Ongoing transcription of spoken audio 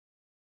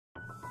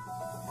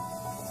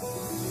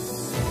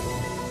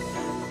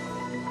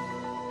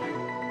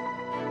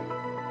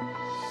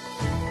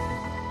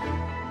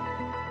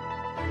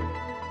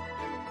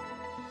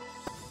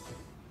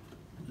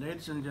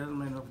ladies and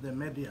gentlemen of the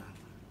media,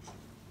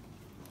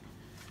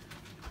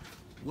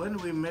 when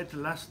we met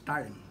last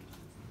time,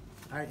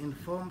 I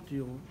informed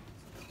you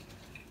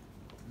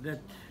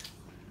that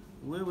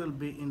we will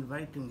be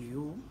inviting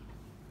you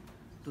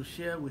to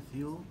share with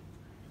you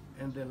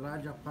and the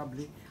larger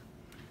public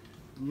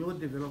new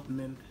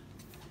development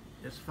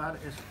as far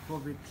as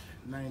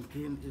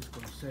COVID-19 is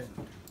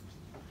concerned.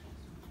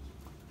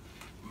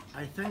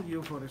 I thank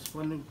you for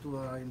responding to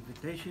our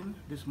invitation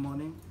this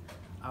morning,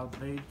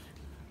 albeit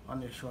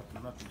on a short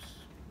notice.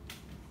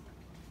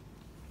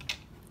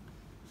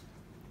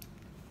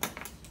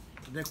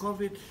 The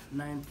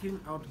COVID-19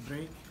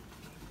 outbreak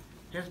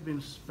has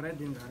been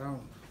spreading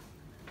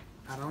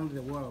around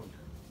the world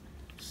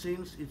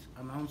since its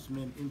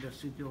announcement in the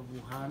city of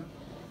Wuhan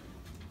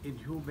in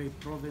Hubei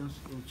province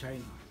in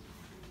China.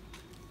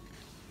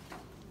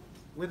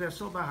 With a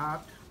sober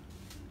heart,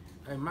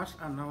 I must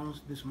announce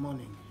this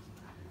morning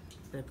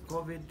that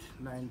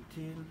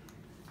COVID-19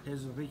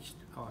 has reached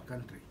our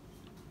country.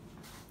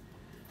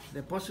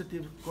 The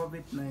positive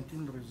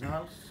COVID-19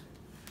 results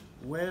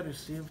were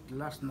received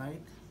last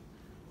night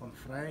on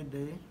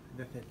Friday,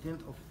 the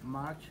 13th of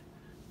March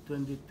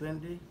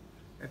 2020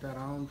 at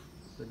around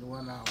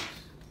 21 hours.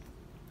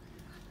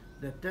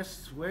 The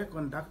tests were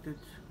conducted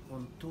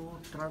on 2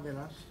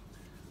 travelers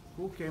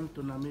who came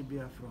to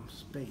Namibia from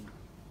Spain.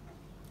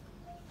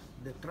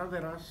 The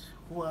travelers,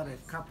 who are a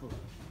couple,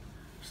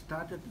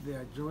 started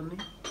their journey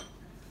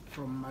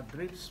from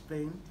Madrid,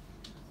 Spain,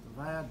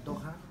 via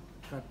Doha,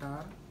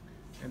 Qatar,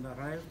 and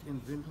arrived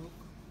in Windhoek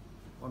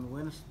on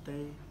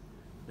Wednesday,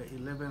 the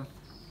 11th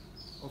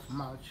of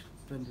March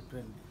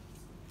 2020.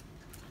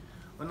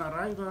 On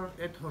arrival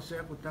at Jose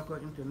Kutako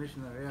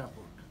International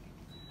Airport,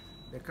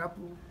 the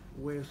couple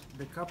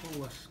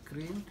was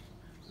screened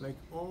like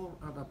all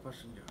other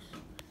passengers.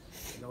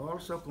 They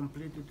also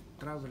completed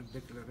travel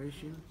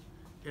declaration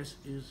as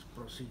is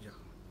procedure.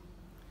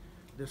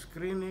 The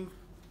screening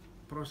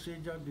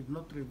procedure did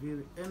not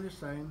reveal any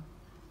sign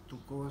to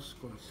cause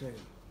concern,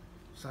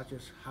 such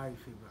as high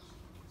fever.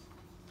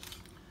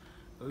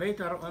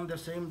 Later on the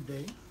same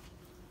day,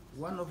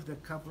 one of the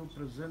couple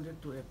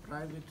presented to a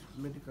private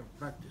medical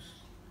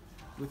practice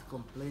with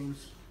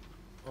complaints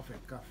of a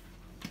cough.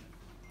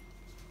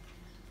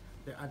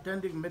 The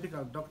attending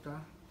medical doctor,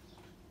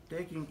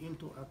 taking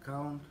into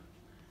account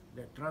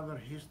the travel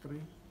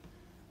history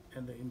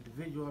and the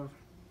individual,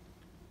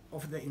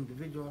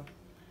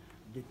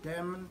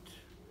 determined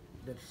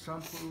that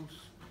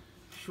samples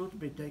should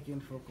be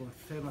taken for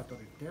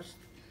confirmatory test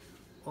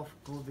of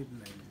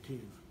COVID-19.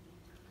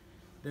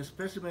 The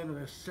specimen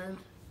was sent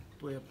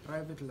to a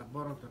private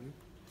laboratory,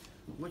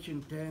 which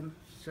in turn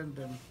sent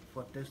them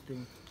for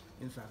testing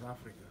in South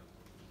Africa.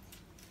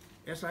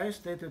 As I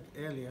stated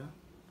earlier,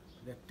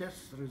 the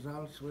test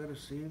results were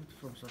received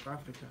from South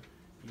Africa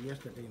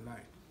yesterday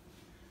night.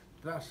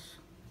 Thus,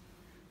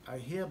 I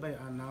hereby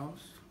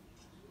announce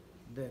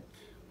that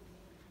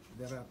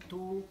there are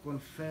 2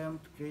 confirmed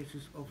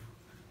cases of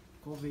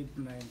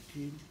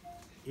COVID-19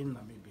 in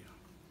Namibia.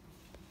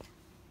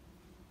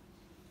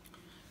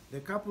 The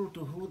couple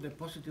to whom the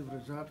positive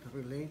result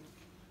relate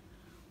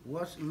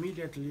was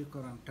immediately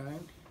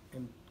quarantined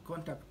and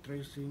contact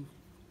tracing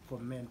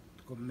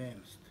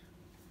commenced.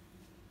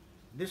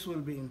 This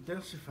will be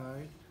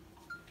intensified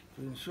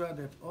to ensure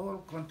that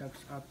all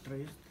contacts are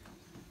traced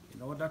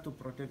in order to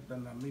protect the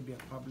Namibia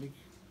public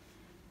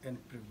and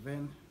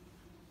prevent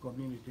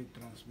community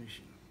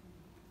transmission.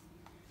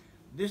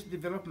 This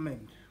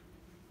development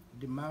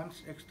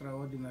demands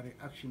extraordinary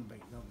action by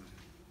government.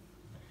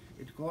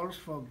 It calls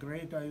for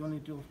greater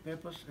unity of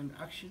purpose and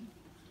action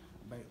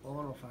by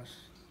all of us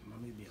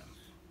Namibians.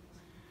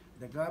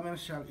 The government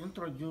shall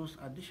introduce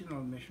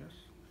additional measures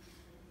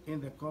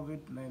in the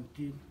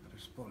COVID-19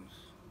 response.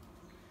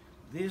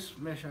 These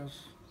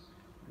measures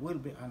will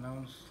be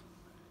announced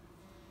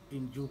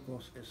in due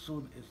course as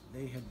soon as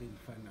they have been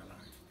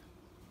finalized.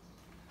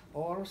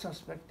 All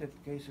suspected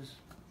cases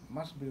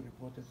must be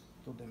reported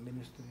to the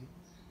ministry,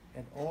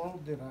 and all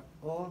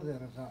the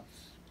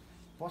results,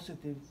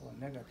 positive or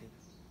negative,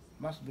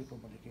 must be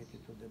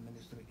communicated to the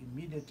ministry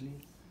immediately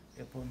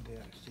upon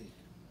their receipt.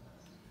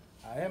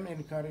 I am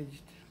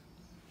encouraged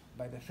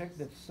by the fact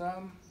that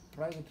some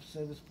private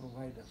service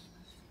providers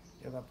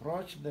have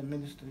approached the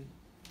ministry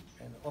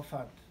and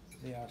offered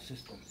their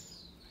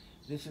assistance.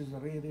 This is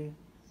really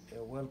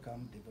a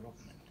welcome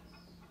development.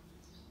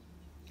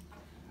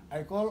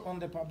 I call on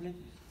the public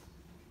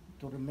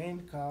to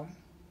remain calm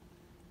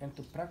and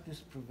to practice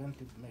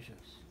preventive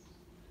measures.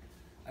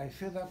 I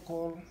further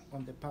call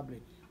on the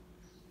public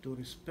to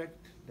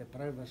respect the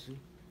privacy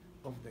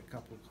of the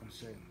couple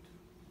concerned.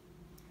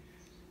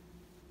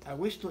 I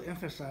wish to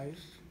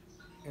emphasize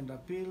and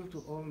appeal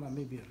to all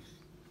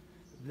Namibians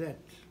that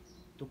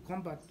to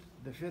combat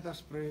the further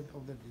spread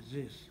of the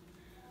disease,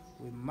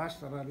 we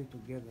must rally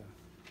together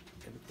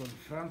and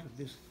confront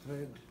this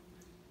threat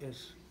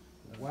as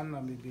one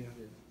Namibia,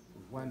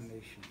 one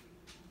nation.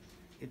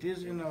 It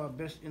is in our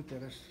best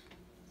interest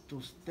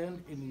to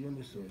stand in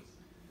unison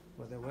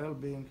for the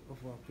well-being of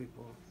our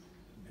people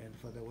and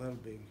for the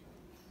well-being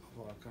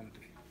of our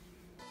country.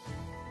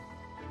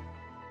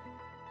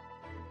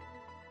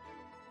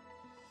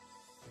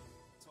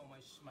 So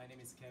much. My name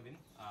is Kevin.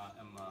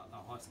 I'm a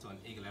host on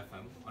Eagle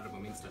FM. Honorable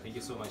Minister, thank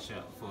you so much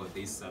for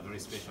this very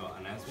special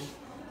announcement.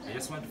 I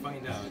just want to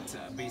find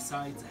out,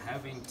 besides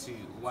having to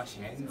wash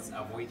hands,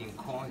 avoiding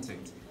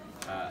contact,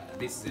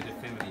 this is at a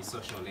family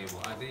social level,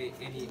 are there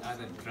any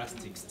other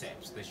drastic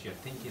steps that you're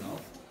thinking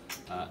of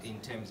in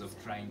terms of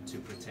trying to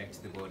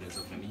protect the borders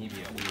of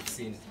Namibia? We've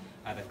seen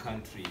other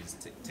countries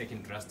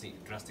taking drastic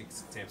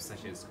steps,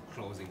 such as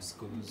closing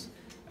schools,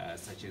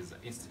 such as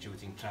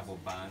instituting travel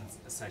bans,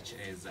 such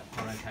as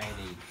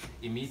quarantining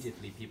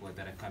immediately people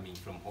that are coming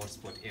from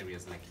hotspot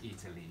areas like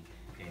Italy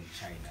and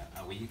China.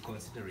 Are we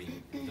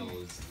considering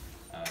those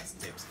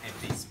steps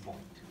at this point?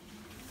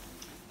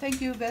 Thank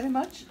you very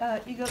much,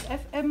 Eagle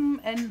FM,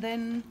 and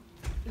then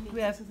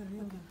we have.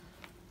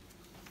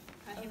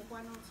 I have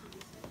one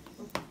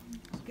also.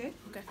 Okay.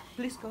 Okay.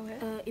 Please go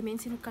ahead.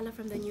 Immense Color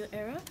from the New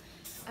Era.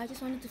 I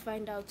just wanted to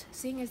find out,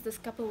 seeing as this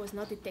couple was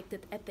not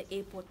detected at the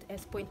airport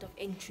as point of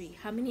entry,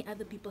 how many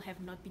other people have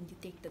not been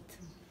detected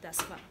thus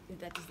far, if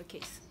that is the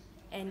case?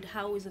 And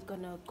how is it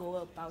going to go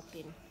about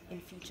in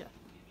future?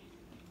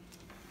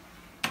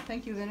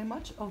 Thank you very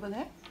much. Over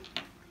there.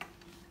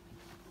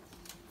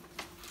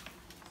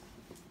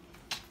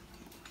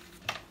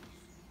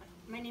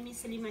 My name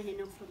is Salima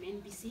Heno from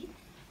NBC.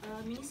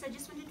 Minister, I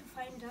just wanted to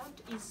find out,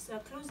 is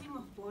closing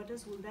of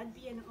borders, will that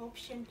be an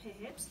option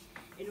perhaps?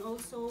 And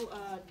also,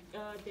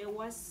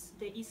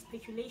 there is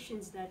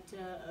speculations that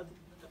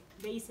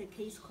there is a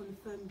case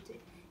confirmed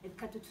at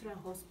Katutura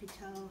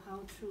Hospital. How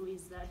true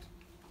is that?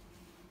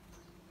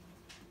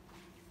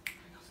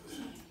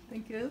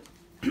 Thank you.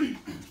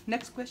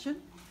 Next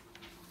question.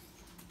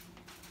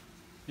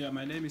 Yeah,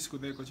 my name is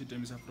Kudeko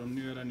Chitemisa from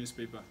New Era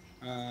newspaper.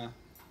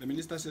 The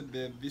minister said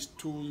that these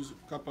two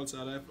couples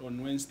arrived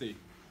on Wednesday.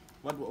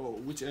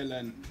 Which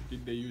airline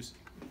did they use?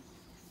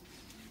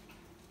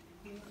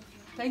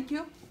 Thank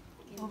you.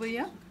 Over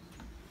here.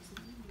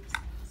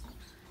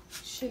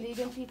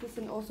 Shaligan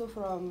Peterson, also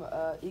from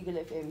Eagle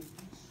FM.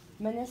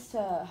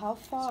 Minister, how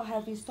far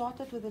have you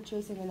started with the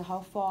tracing and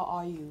how far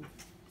are you?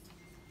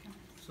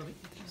 Sorry?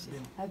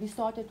 Have you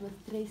started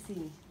with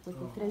tracing, the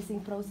tracing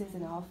process,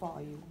 and how far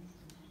are you?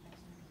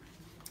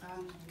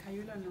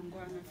 Kayula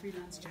Nongwa, I'm a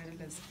freelance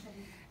journalist.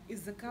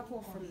 Is the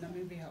couple from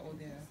Namibia or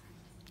they're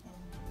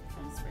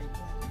from Spain?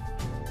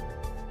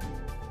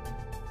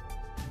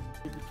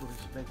 To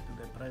respect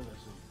the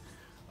privacy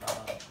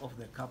of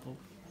the couple,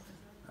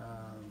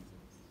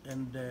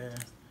 and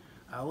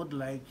I would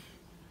like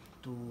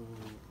to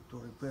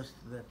request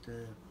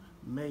that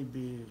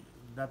maybe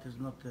that is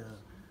not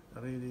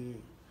really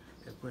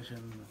a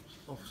question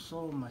of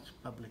so much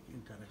public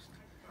interest.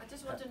 I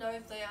just want to know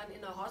if they are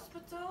in a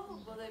hospital.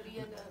 Will they be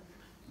in a?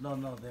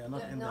 No, they are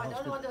not in the hospital. No, I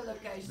don't want the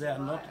location.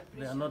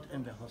 They are not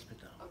in the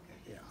hospital.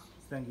 Okay. Yeah.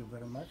 Thank you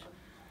very much.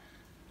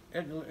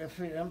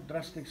 FAM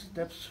drastic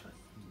steps,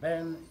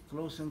 ban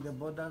closing the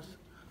borders.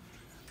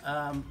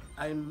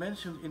 I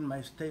mentioned in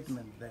my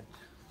statement that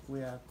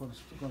we are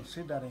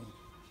considering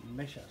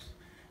measures,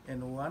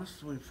 and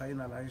once we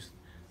finalize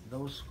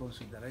those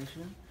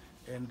considerations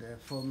and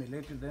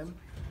formulated them,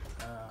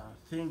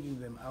 thinking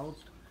them out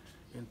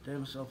in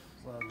terms of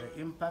the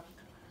impact,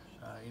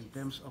 in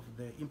terms of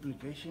the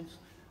implications,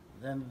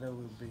 then they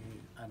will be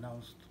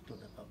announced to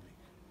the public.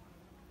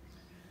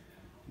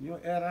 New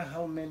Era,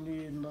 how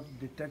many not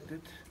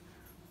detected?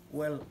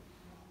 Well,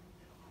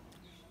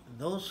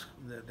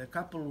 the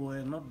couple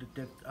were not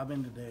detected. I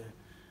mean,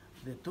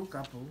 the two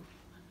couple,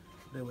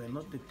 they were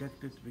not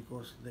detected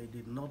because they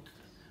did not,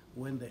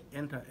 when they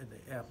enter at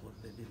the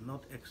airport, they did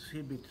not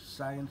exhibit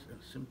signs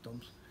and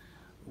symptoms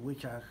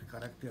which are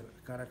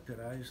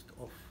characterized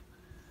of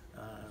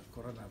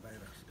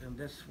coronavirus, and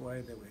that's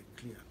why they were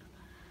cleared.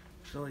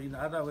 So in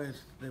other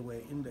words, they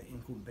were in the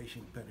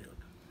incubation period.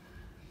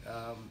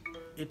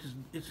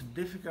 It's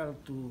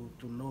difficult to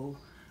know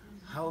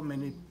how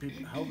many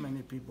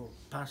people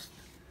passed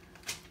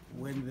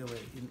when they were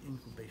in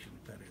incubation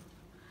period,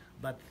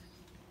 but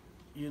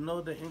you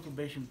know the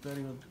incubation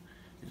period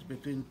is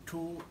between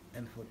 2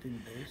 and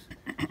 14 days,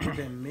 with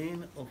a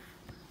mean of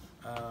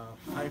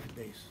 5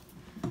 days.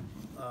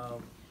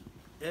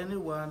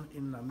 Anyone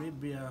in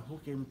Namibia who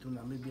came to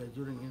Namibia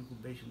during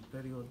incubation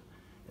period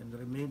and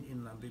remained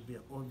in Namibia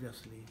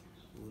obviously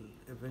will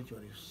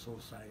eventually show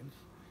signs,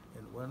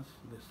 and once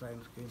the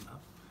signs came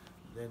up,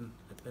 then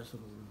the person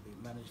will be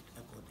managed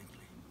accordingly.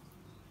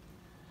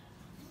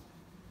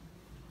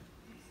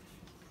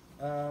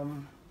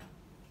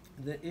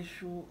 The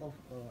issue of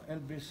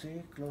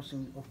NBC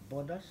closing of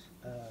borders,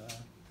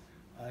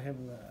 I have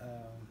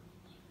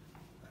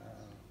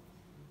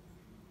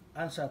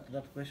answered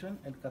that question.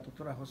 In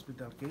Katutura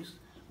Hospital case,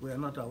 we are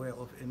not aware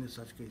of any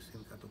such case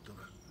in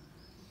Katutura.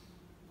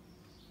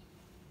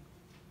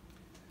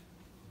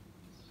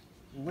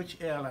 Which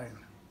airline?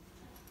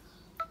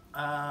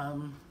 I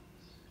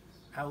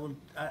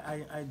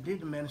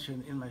did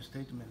mention in my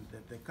statement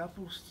that the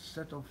couple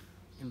set off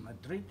in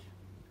Madrid,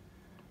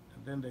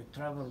 and then they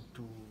traveled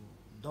to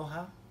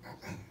Doha,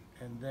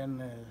 and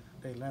then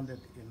they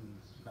landed in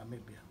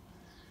Namibia.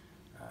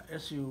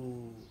 As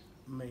you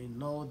may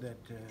know that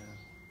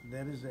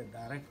there is a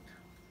direct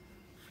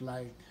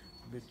flight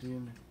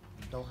between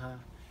Doha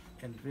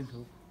and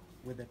Windhoek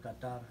with the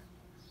Qatar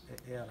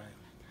airline.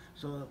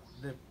 So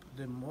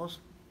the most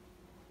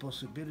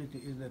possibility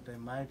is that they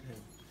might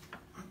have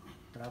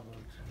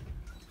traveled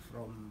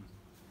from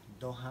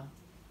Doha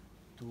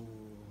to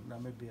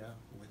Namibia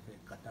with the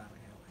Qatar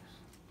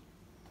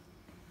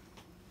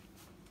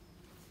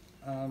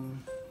Airways.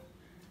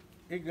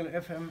 Eagle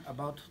FM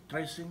about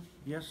tracing,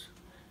 yes.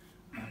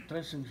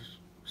 Tracing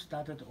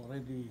started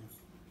already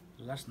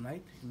last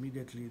night.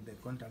 Immediately the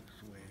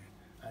contacts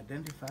were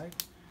identified,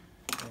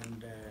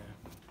 and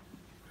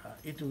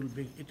it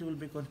will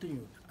be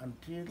continued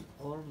until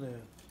all the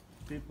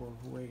people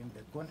who were in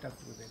the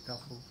contact with the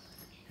couple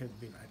have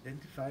been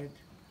identified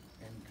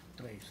and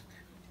traced.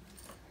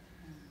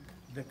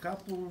 The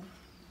couple,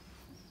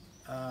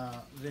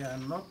 they are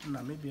not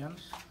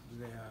Namibians,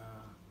 they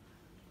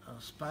are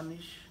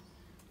Spanish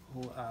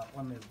who are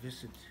on a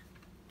visit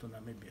to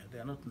Namibia. They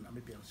are not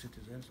Namibian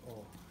citizens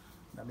or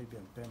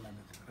Namibian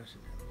permanent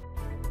residents.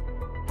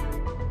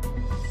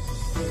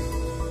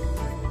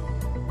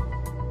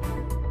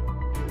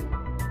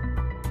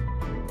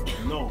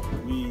 No,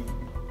 we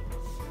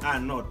are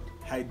not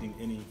hiding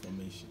any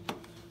information.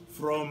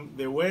 From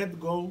the word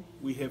go,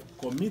 we have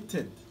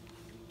committed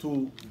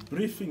to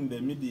briefing the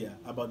media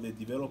about the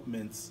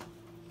developments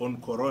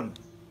on Corona.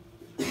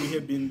 We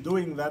have been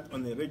doing that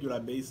on a regular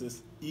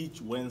basis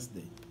each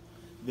Wednesday.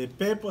 The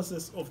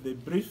purposes of the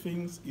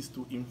briefings is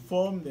to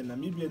inform the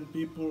Namibian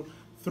people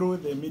through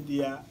the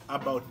media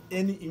about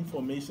any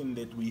information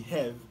that we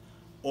have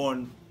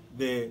on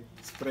the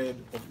spread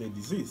of the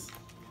disease.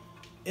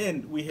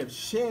 And we have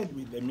shared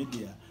with the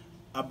media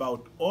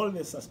about all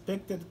the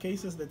suspected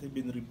cases that have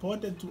been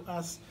reported to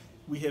us.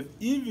 We have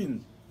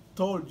even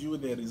told you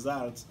the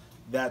results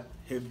that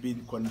have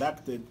been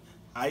conducted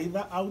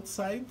either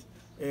outside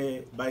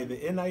by the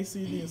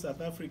NICD in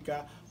South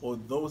Africa or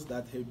those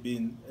that have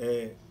been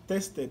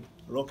tested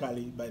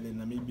locally by the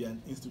Namibian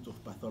Institute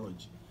of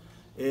Pathology.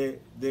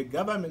 The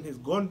government has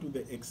gone to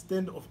the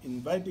extent of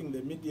inviting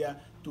the media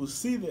to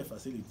see their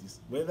facilities,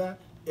 whether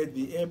at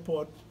the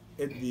airport,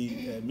 at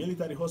the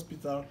military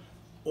hospital,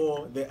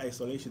 or the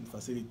isolation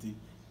facility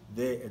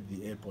there at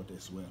the airport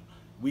as well.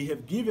 We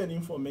have given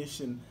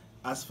information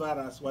as far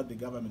as what the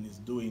government is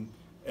doing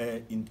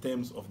in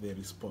terms of the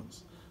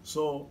response.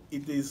 So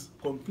it is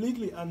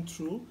completely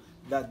untrue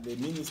that the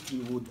ministry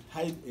would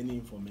hide any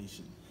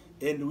information.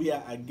 And we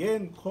are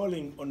again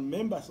calling on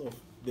members of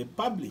the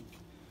public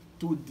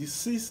to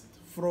desist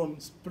from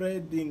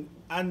spreading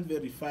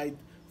unverified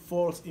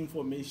false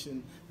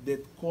information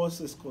that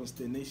causes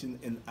consternation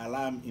and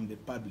alarm in the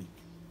public.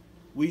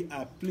 We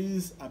are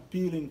please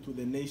appealing to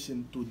the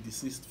nation to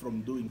desist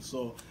from doing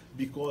so,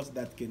 because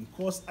that can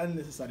cause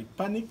unnecessary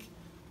panic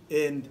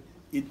and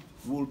it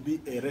will be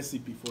a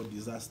recipe for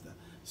disaster.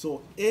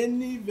 So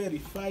any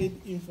verified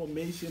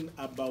information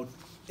about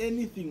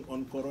anything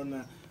on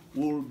Corona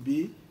will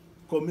be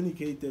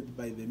communicated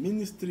by the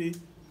ministry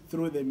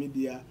through the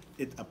media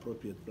at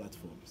appropriate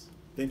platforms.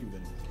 Thank you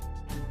very much.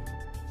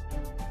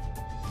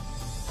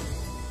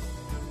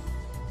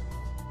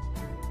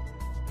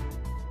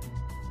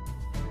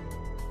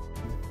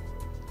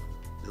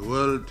 The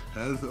World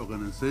Health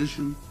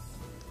Organization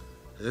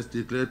has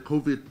declared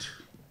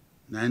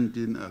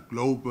COVID-19 a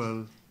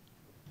global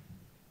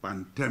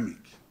pandemic.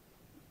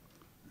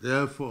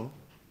 Therefore,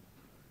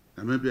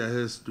 Namibia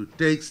has to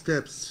take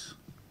steps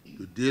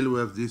to deal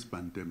with this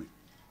pandemic.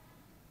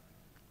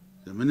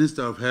 The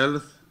Minister of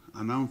Health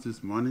announced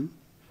this morning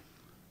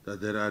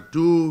that there are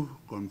 2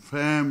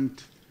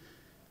 confirmed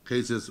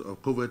cases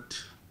of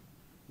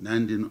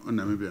COVID-19 on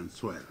Namibian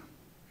soil.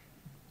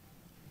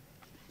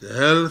 The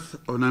health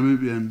of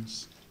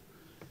Namibians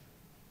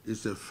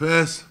is the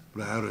first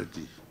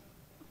priority.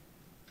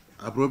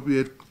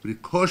 Appropriate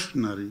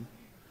precautionary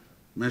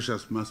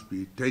measures must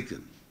be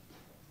taken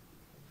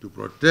to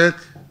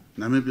protect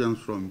Namibians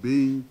from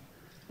being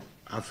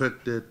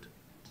affected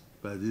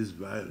by this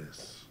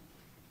virus.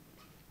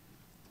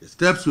 The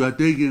steps we are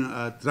taking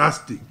are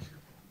drastic,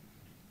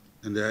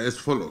 and they are as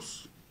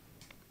follows.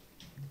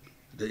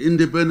 The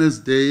Independence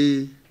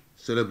Day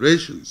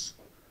celebrations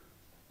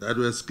that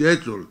were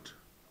scheduled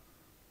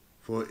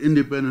for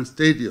Independence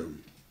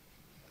Stadium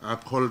are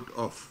called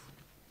off.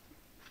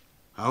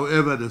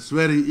 However, the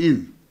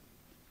swearing-in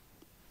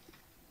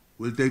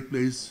will take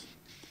place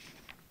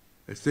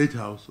at State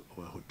House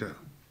or a hotel.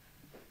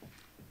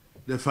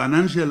 The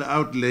financial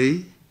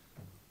outlay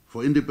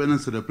for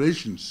independence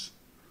celebrations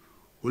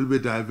will be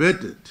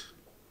diverted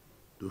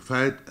to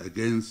fight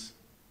against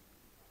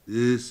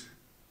this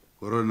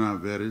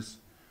coronavirus,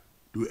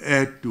 to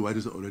add to what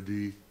is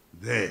already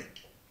there.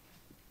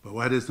 But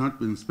what has not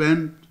been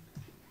spent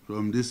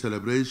from these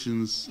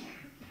celebrations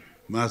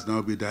must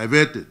now be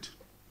diverted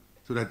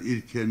so that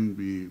it can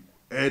be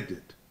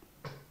added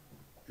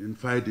in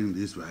fighting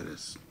this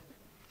virus.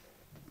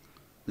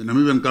 The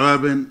Namibian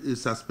government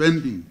is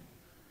suspending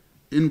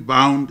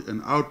inbound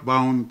and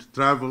outbound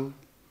travel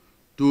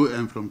to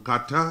and from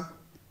Qatar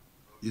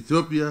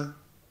Ethiopia,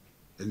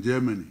 and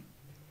Germany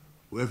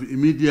will have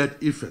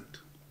immediate effect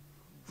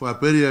for a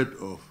period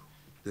of,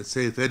 let's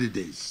say, 30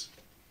 days.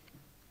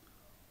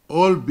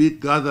 All big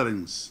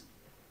gatherings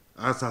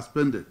are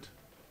suspended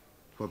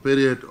for a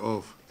period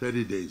of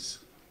 30 days.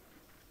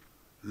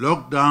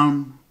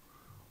 Lockdown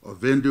of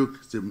Windhoek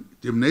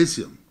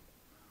Gymnasium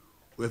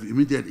will have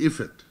immediate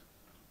effect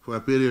for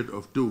a period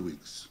of 2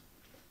 weeks.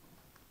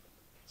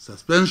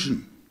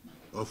 Suspension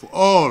of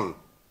all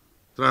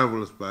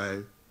travels by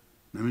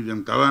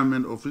Namibian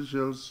government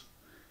officials,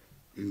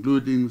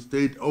 including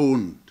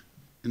state-owned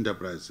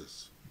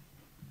enterprises.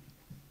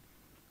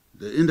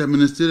 The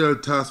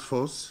interministerial task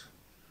force,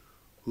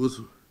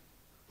 whose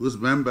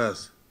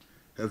members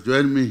have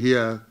joined me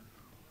here,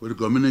 will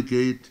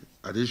communicate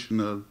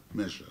additional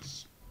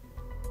measures.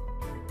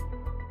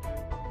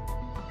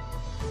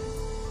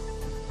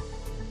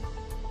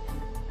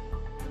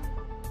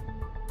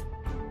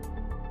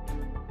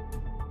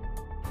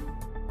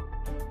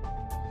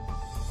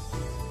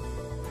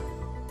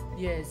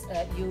 Yes,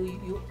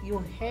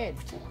 you heard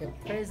the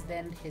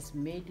president has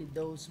made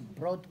those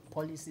broad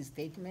policy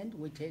statements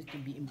which has to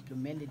be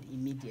implemented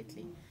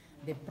immediately.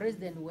 The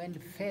president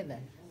went further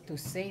to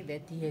say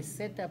that he has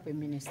set up a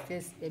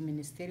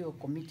ministerial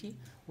committee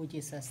which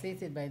is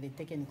assisted by the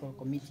technical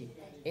committee,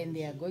 and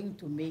they are going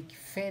to make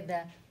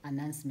further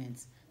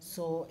announcements.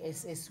 So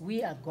as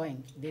we are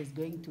going, there's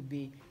going to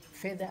be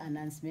further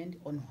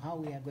announcement on how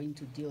we are going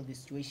to deal with the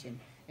situation.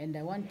 And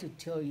I want to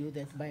tell you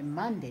that by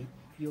Monday,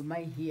 you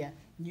might hear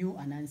new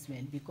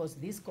announcement because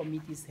these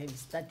committees have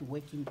started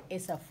working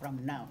as of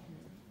from now.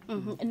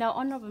 Mm-hmm. Now,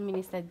 Honorable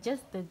Minister,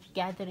 just the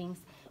gatherings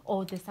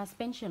or the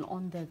suspension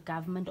on the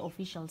government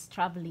officials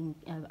traveling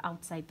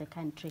outside the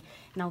country.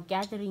 Now,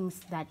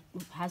 gatherings that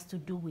has to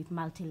do with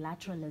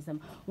multilateralism.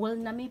 Will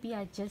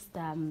Namibia just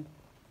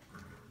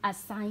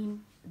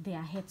assign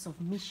their heads of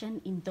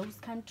mission in those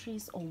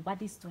countries, or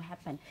what is to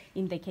happen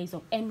in the case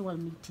of annual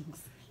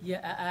meetings?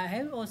 Yeah, I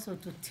have also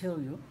to tell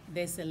you,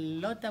 there's a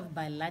lot of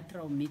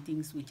bilateral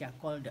meetings which are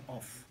called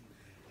off.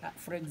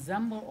 For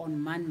example,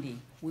 on Monday,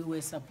 we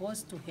were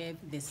supposed to have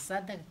the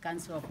SADC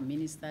Council of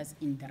Ministers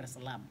in Dar es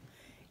Salaam.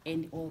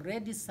 And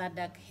already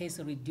SADC has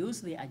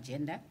reduced the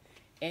agenda,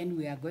 and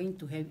we are going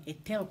to have a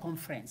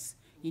teleconference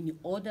in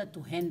order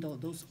to handle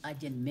those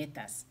urgent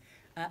matters.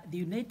 The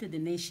United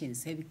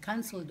Nations have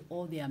cancelled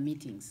all their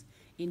meetings.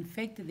 In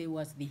fact, there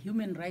was the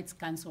Human Rights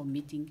Council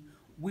meeting,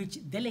 which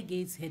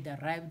delegates had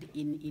arrived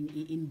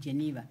in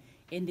Geneva.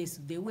 And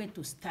they were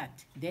to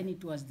start. Then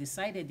it was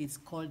decided it's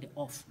called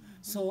off.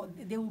 So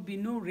there will be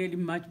no really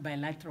much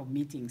bilateral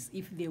meetings.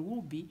 If there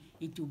will be,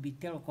 it will be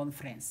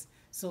teleconference.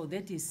 So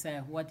that is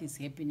what is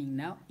happening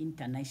now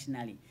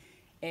internationally.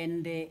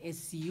 And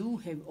as you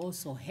have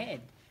also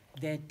heard,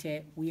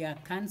 that we are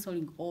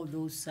canceling all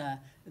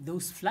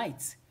those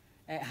flights.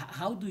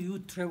 How do you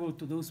travel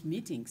to those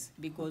meetings?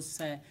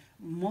 Because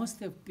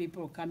most of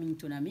people coming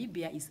to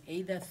Namibia is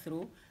either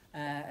through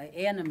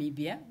Air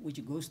Namibia,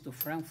 which goes to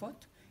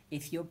Frankfurt,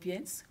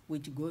 Ethiopians,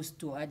 which goes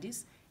to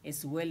Addis,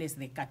 as well as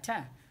the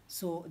Qatar.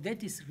 So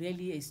that is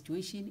really a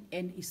situation,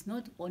 and it's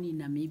not only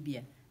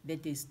Namibia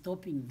that is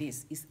stopping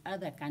this, it's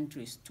other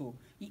countries too.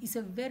 It's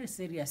a very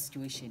serious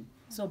situation.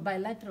 So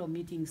bilateral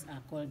meetings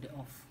are called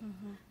off.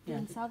 Mm-hmm. Yeah.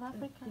 In South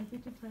Africa,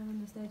 Deputy Prime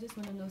Minister, I just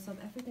want to know, South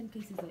African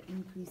cases are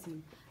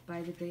increasing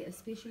by the day,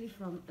 especially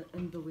from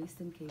in the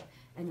Western Cape,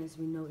 and as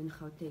we know in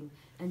Gauteng.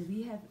 And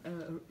we have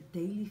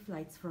daily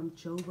flights from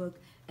Joburg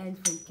and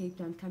from Cape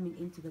Town coming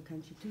into the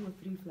country, 2 or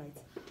 3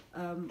 flights.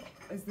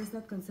 Is this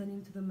not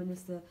concerning to the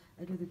Minister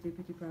and to the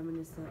Deputy Prime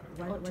Minister?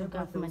 What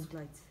about those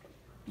flights?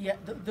 Yeah,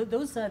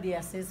 those are the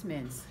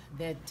assessments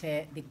that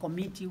the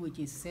committee which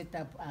is set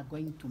up are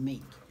going to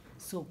make.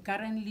 So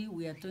currently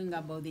we are talking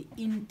about the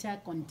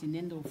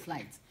intercontinental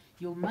flights.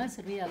 You must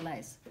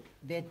realize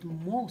that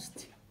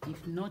most,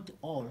 if not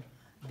all,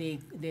 the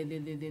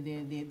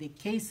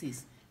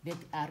cases that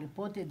are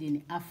reported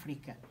in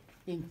Africa,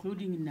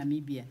 including in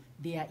Namibia,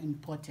 they are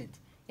imported.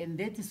 And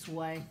that is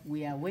why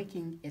we are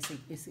working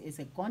as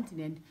a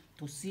continent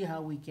to see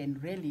how we can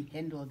really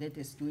handle that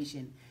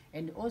situation.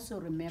 And also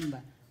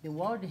remember, the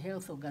World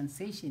Health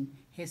Organization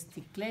has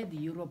declared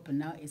Europe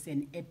now as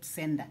an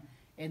epicenter.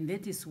 And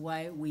that is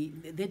why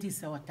that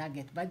is our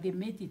target. But they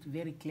made it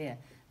very clear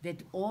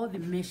that all the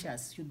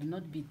measures should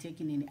not be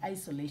taken in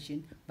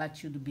isolation, but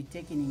should be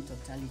taken in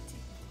totality.